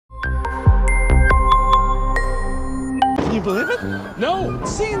you believe it? No.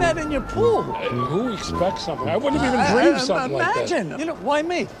 Seeing that in your pool. Who expects something? I wouldn't have even dreamed something like that. Imagine. You know, why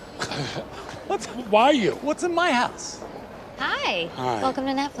me? Why you? What's in my house? Hi. Hi. Welcome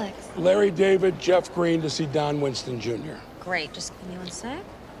to Netflix. Larry David, Jeff Green to see Don Winston Jr. Great. Just give me one sec.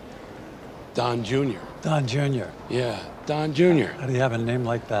 Don Jr. Don Jr. Yeah, Don Jr. How do you have a name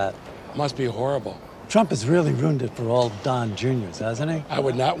like that? Must be horrible. Trump has really ruined it for all Don Juniors, hasn't he? I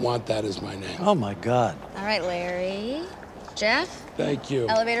would not want that as my name. Oh, my God. All right, Larry. Jeff, Thank you.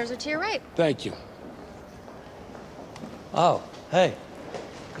 elevators are to your right. Thank you. Oh, hey.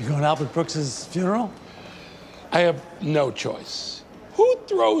 You going to Albert Brooks's funeral? I have no choice. Who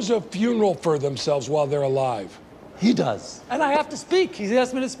throws a funeral for themselves while they're alive? He does. And I have to speak. He's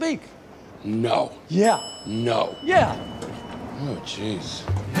asked me to speak. No. Yeah. No. Yeah. Oh, jeez.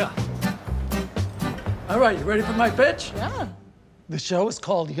 Yeah. All right, you ready for my pitch? Yeah. The show is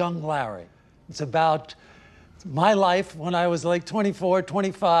called Young Larry. It's about my life when I was like 24,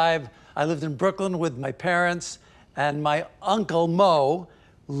 25. I lived in Brooklyn with my parents, and my uncle Mo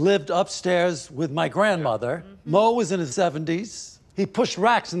lived upstairs with my grandmother. Mo was in his 70s. He pushed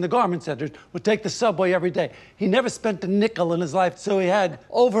racks in the garment centers, would take the subway every day. He never spent a nickel in his life, so he had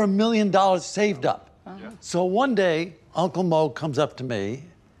over $1 million saved up. So one day, Uncle Mo comes up to me,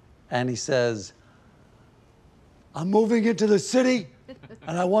 and he says, I'm moving into the city,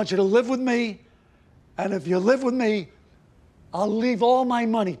 and I want you to live with me. And if you live with me, I'll leave all my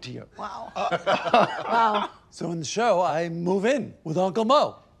money to you. Wow. Wow. So in the show, I move in with Uncle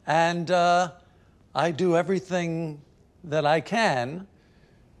Mo. And I do everything that I can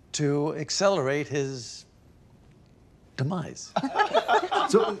to accelerate his demise.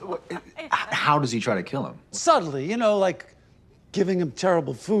 So, how does he try to kill him? Subtly, you know, like giving him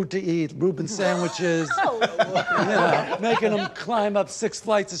terrible food to eat, Reuben sandwiches, you know, making him climb up 6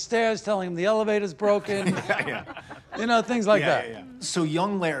 flights of stairs, telling him the elevator's broken. You know, things like that. So,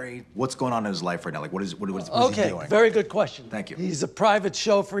 young Larry, what's going on in his life right now? Like, what is he doing? Okay, very good question. Thank you. He's a private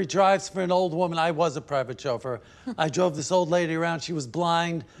chauffeur. He drives for an old woman. I was a private chauffeur. I drove this old lady around. She was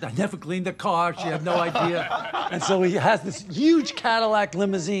blind. I never cleaned the car. She had no idea. And so he has this huge Cadillac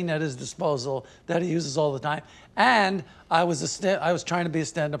limousine at his disposal that he uses all the time. And I was trying to be a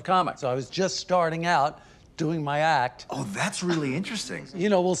stand-up comic. So I was just starting out doing my act. Oh, that's really interesting. You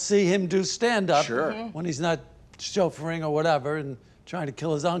know, we'll see him do stand-up Sure. when he's not chauffeuring or whatever and trying to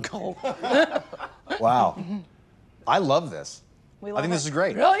kill his uncle. Wow. I love this. We I love think this it. is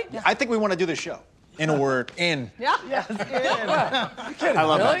great. Really? I think we want to do this show. In a word, in. Yeah. You're kidding, I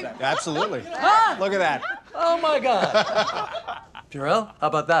love really? that. Absolutely. Look at that. Oh my God. Purell, how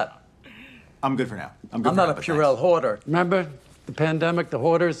about that? I'm good for now. I'm good I'm for not now, a but Purell hoarder. Remember the pandemic, the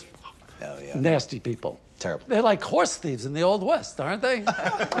hoarders? Hell yeah. Nasty people. Terrible. They're like horse thieves in the Old West, aren't they?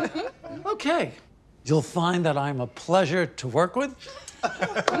 Okay. You'll find that I'm a pleasure to work with.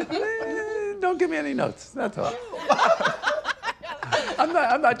 Don't give me any notes, that's all. I'm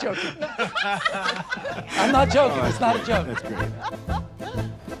not joking. I'm not joking, it's not a joke. That's great.